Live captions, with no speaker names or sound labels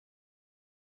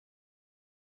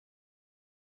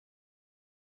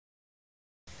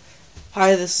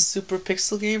Hi, this is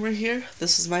SuperPixelGamer here.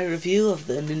 This is my review of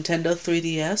the Nintendo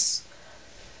 3DS.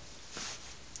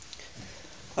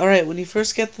 Alright, when you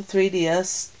first get the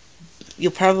 3DS,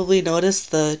 you'll probably notice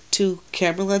the two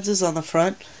camera lenses on the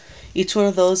front. Each one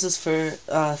of those is for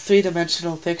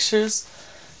three-dimensional pictures.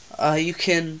 You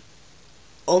can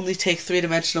only take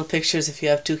three-dimensional pictures if you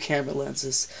have two camera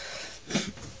lenses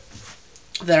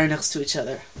that are next to each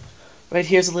other. Right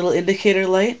here's a little indicator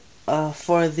light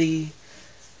for the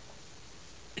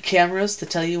cameras to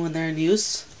tell you when they're in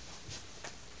use.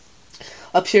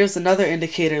 Up here's another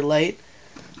indicator light,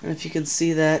 and if you can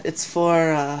see that, it's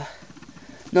for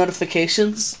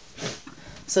notifications.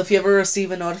 So if you ever receive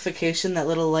a notification, that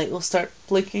little light will start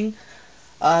blinking.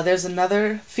 There's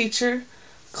another feature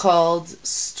called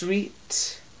Street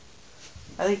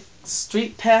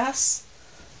Pass,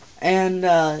 and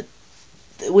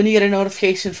when you get a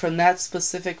notification from that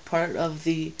specific part of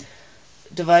the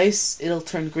device, it'll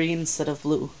turn green instead of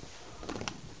blue.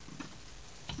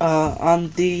 On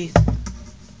the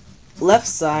left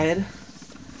side,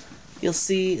 you'll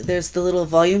see there's the little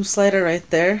volume slider right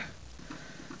there,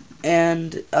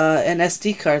 and an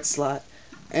SD card slot.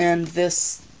 And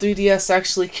this 3DS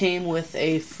actually came with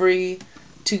a free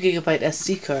 2GB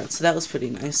SD card, so that was pretty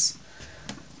nice.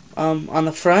 On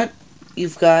the front,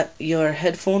 you've got your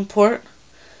headphone port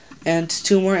and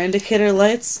two more indicator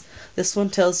lights. This one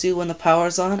tells you when the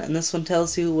power's on, and this one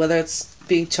tells you whether it's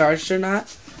being charged or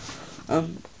not.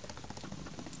 On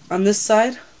this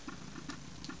side,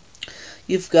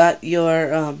 you've got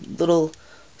your little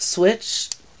switch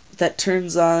that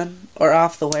turns on or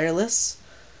off the wireless,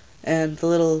 and the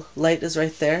little light is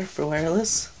right there for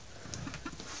wireless.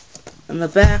 In the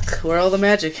back, where all the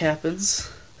magic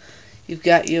happens, you've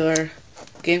got your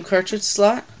game cartridge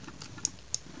slot,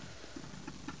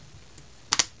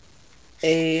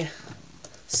 a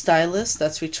stylus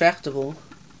that's retractable,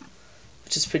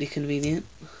 which is pretty convenient,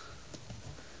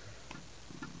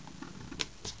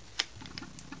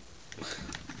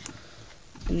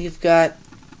 and you've got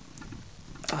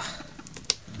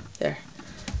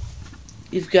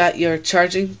your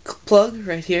charging plug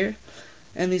right here,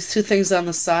 and these two things on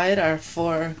the side are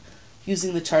for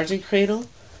using the charging cradle,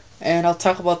 and I'll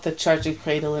talk about the charging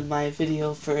cradle in my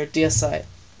video for 3DS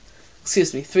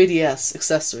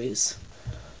accessories.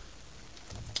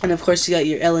 And of course you got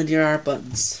your L and your R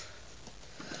buttons.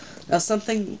 Now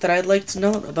something that I'd like to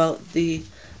note about the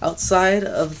outside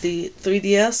of the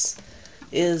 3DS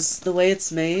is the way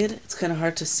it's made. It's kind of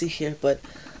hard to see here, but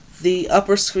the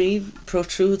upper screen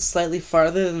protrudes slightly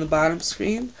farther than the bottom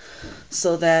screen,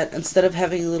 so that instead of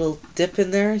having a little dip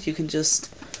in there, you can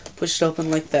just push it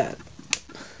open like that.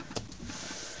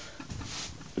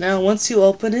 Now once you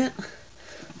open it,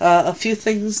 a few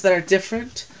things that are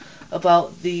different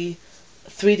about the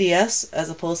 3DS as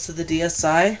opposed to the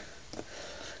DSi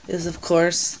is, of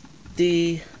course,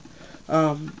 the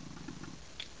I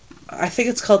think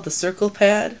it's called the circle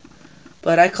pad,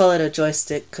 but I call it a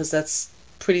joystick because that's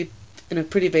in a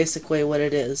pretty basic way what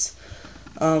it is.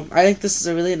 I think this is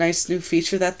a really nice new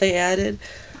feature that they added.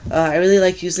 I really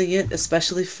like using it,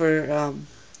 especially for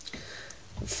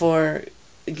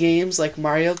games like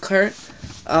Mario Kart.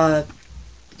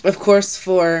 Of course,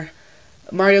 for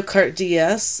Mario Kart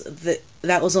DS,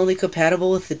 that was only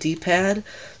compatible with the D-pad,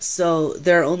 so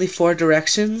there are only 4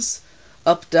 directions: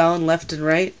 up, down, left, and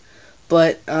right.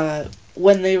 But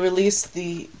when they release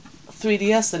the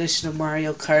 3DS edition of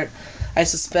Mario Kart, I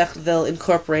suspect they'll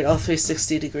incorporate all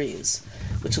 360 degrees,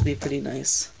 which will be pretty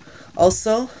nice.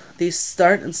 Also, these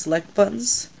start and select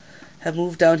buttons have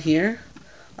moved down here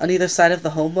on either side of the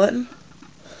home button.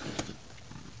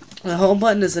 The home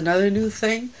button is another new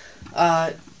thing.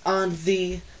 On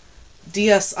the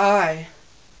DSi,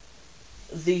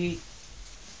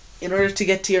 in order to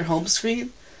get to your home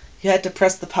screen, you had to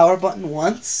press the power button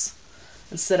once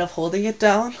instead of holding it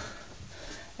down,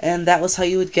 and that was how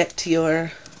you would get to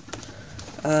your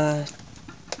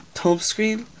home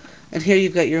screen. And here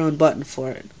you've got your own button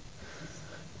for it.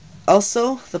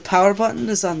 Also, the power button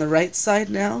is on the right side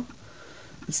now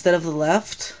instead of the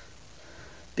left,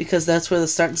 because that's where the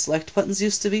start and select buttons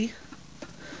used to be.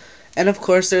 And of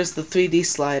course there's the 3D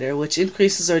slider, which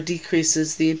increases or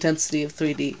decreases the intensity of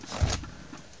 3D.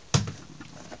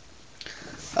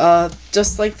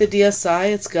 Just like the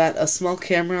DSi, it's got a small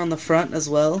camera on the front as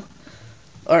well,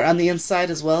 or on the inside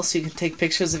as well, so you can take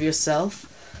pictures of yourself.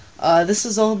 This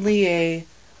is only a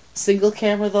single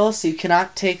camera though, so you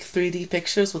cannot take 3D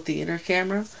pictures with the inner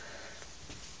camera.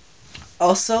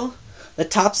 Also, the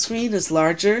top screen is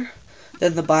larger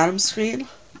than the bottom screen.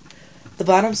 The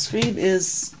bottom screen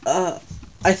is,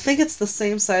 I think it's the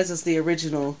same size as the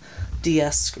original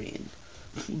DS screen,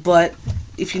 but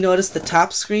if you notice, the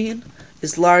top screen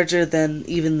is larger than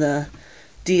even the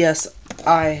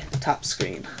DSi top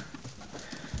screen.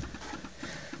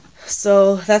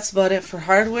 So that's about it for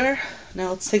hardware. Now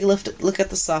let's take a look at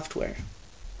the software.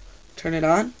 Turn it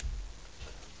on.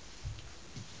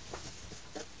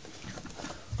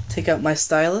 Take out my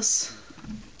stylus.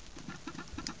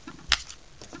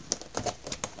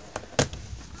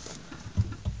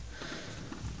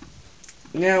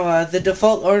 Now, the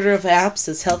default order of apps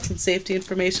is health and safety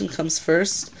information comes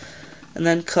first, and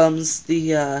then comes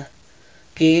the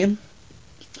game.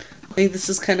 I think this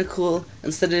is kind of cool.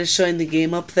 Instead of just showing the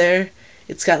game up there,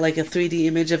 it's got like a 3D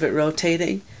image of it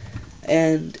rotating,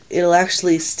 and it'll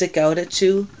actually stick out at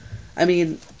you. I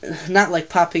mean, not like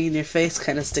popping in your face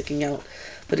kind of sticking out,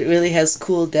 but it really has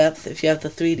cool depth if you have the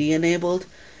 3D enabled.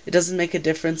 It doesn't make a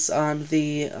difference on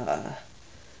the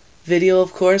video,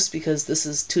 of course, because this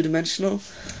is two-dimensional.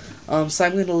 So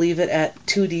I'm going to leave it at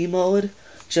 2D mode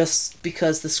just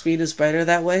because the screen is brighter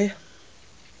that way.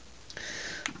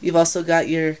 You've also got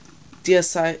your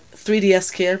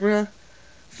 3DS camera,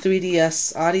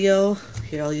 3DS audio.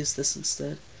 Here, I'll use this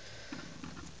instead.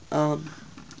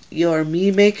 Your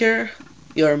Mii Maker,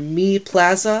 your Mii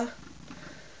Plaza,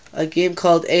 a game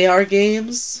called AR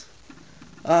Games,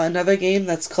 another game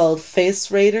that's called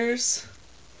Face Raiders.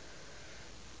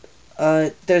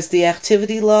 There's the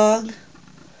activity log,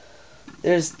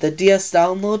 there's the DS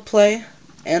download play,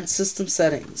 and system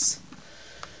settings.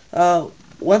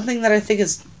 One thing that I think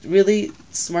is really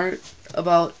smart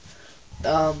about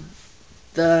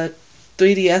the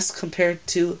 3DS compared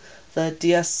to the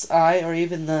DSi or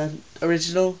even the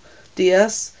original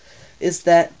DS is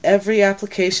that every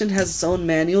application has its own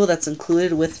manual that's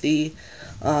included with the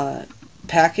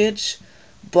package,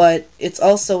 but it's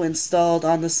also installed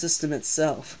on the system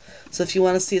itself. So if you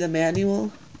want to see the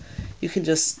manual, you can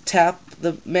just tap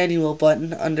the manual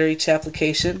button under each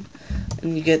application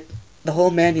and you get the whole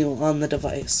manual on the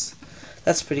device.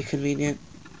 That's pretty convenient.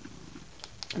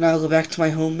 Now I'll go back to my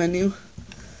home menu.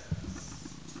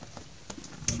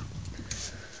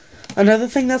 Another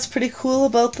thing that's pretty cool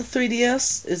about the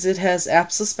 3DS is it has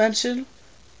app suspension,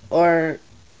 or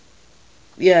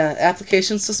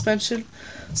application suspension.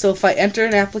 So if I enter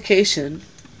an application,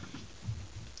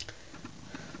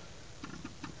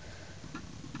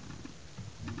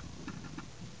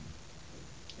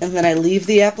 and then I leave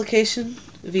the application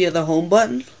via the home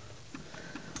button,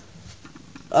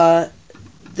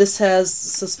 this has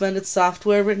suspended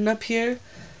software written up here,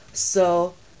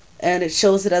 and it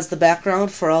shows it as the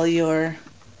background for all your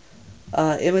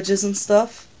images and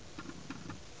stuff.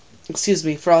 Excuse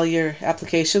me, for all your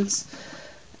applications.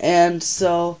 And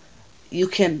so you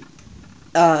can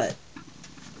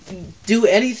do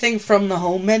anything from the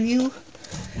home menu.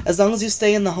 As long as you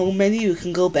stay in the home menu, you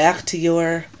can go back to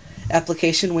your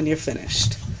application when you're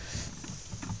finished.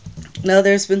 Now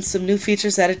there's been some new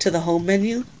features added to the home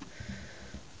menu.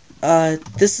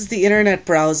 This is the internet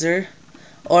browser,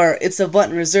 or it's a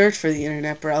button reserved for the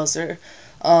internet browser.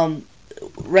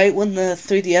 Right when the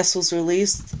 3DS was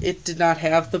released, it did not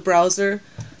have the browser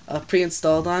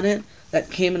pre-installed on it. That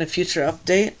came in a future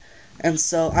update, and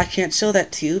so I can't show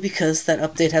that to you because that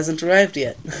update hasn't arrived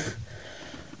yet.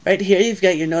 Right here you've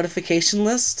got your notification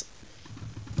list.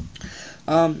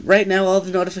 Right now all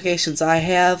the notifications I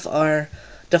have are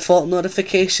default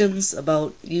notifications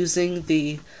about using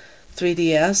the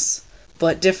 3DS,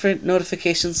 but different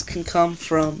notifications can come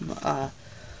from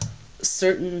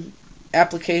certain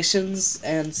applications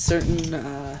and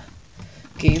certain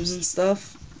games and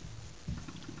stuff.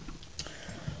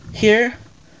 Here,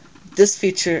 this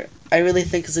feature I really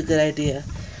think is a good idea.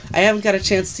 I haven't got a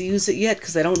chance to use it yet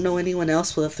because I don't know anyone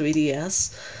else with a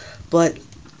 3DS, but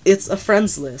it's a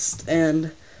friends list, and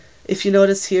if you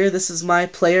notice here, this is my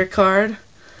player card.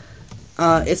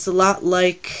 It's a lot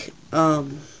like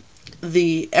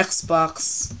the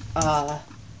Xbox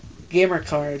gamer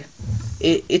card.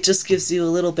 It just gives you a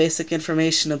little basic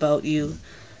information about you,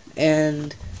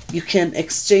 and you can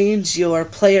exchange your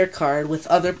player card with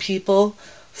other people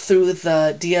through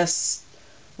the DS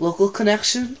local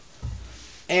connection.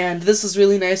 And this is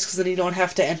really nice because then you don't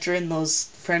have to enter in those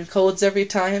friend codes every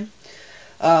time.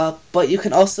 But you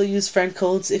can also use friend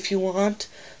codes if you want,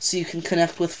 so you can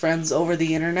connect with friends over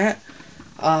the internet,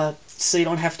 so you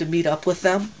don't have to meet up with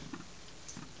them.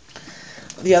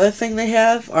 The other thing they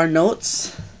have are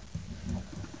notes,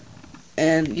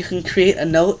 and you can create a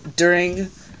note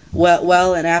during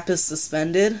while an app is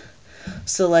suspended.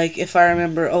 So like if I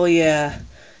remember, oh yeah,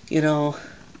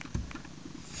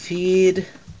 feed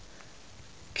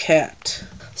cat,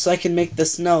 so I can make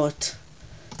this note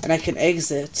and I can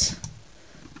exit,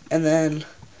 and then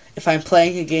if I'm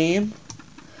playing a game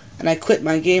and I quit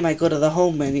my game, I go to the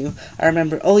home menu. I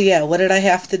remember, oh yeah, what did I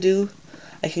have to do?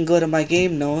 I can go to my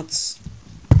game notes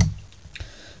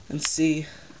and see,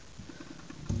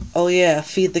 oh yeah,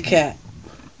 feed the cat.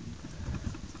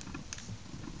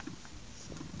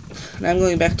 And I'm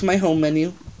going back to my home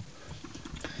menu.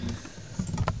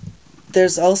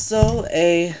 There's also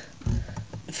a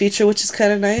feature which is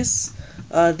kind of nice.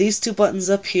 These two buttons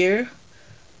up here,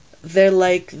 they're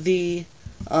like the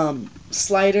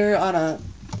slider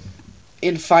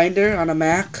in Finder on a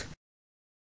Mac.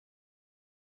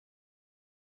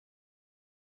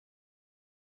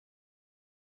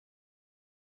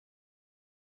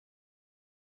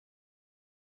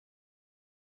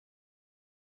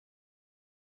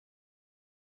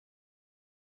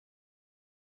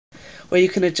 Where you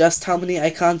can adjust how many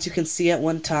icons you can see at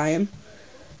one time,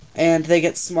 and they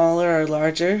get smaller or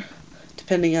larger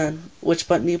depending on which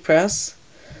button you press.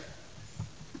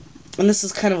 And this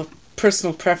is kind of a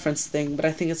personal preference thing, but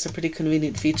I think it's a pretty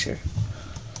convenient feature.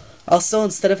 Also,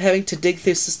 instead of having to dig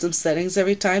through system settings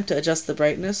every time to adjust the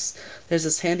brightness, there's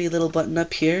this handy little button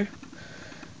up here,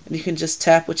 and you can just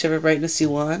tap whichever brightness you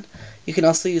want. You can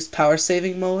also use power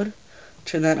saving mode,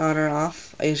 turn that on or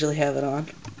off. I usually have it on.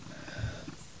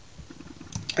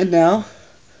 And now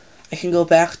I can go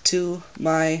back to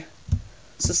my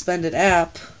suspended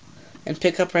app and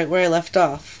pick up right where I left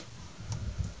off.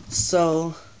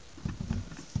 So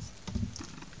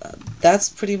that's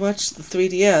pretty much the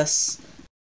 3DS.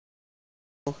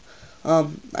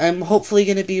 I'm hopefully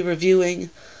going to be reviewing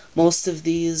most of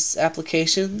these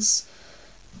applications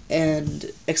and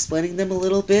explaining them a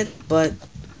little bit, but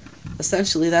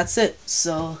essentially that's it.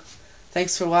 So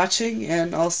thanks for watching,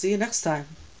 and I'll see you next time.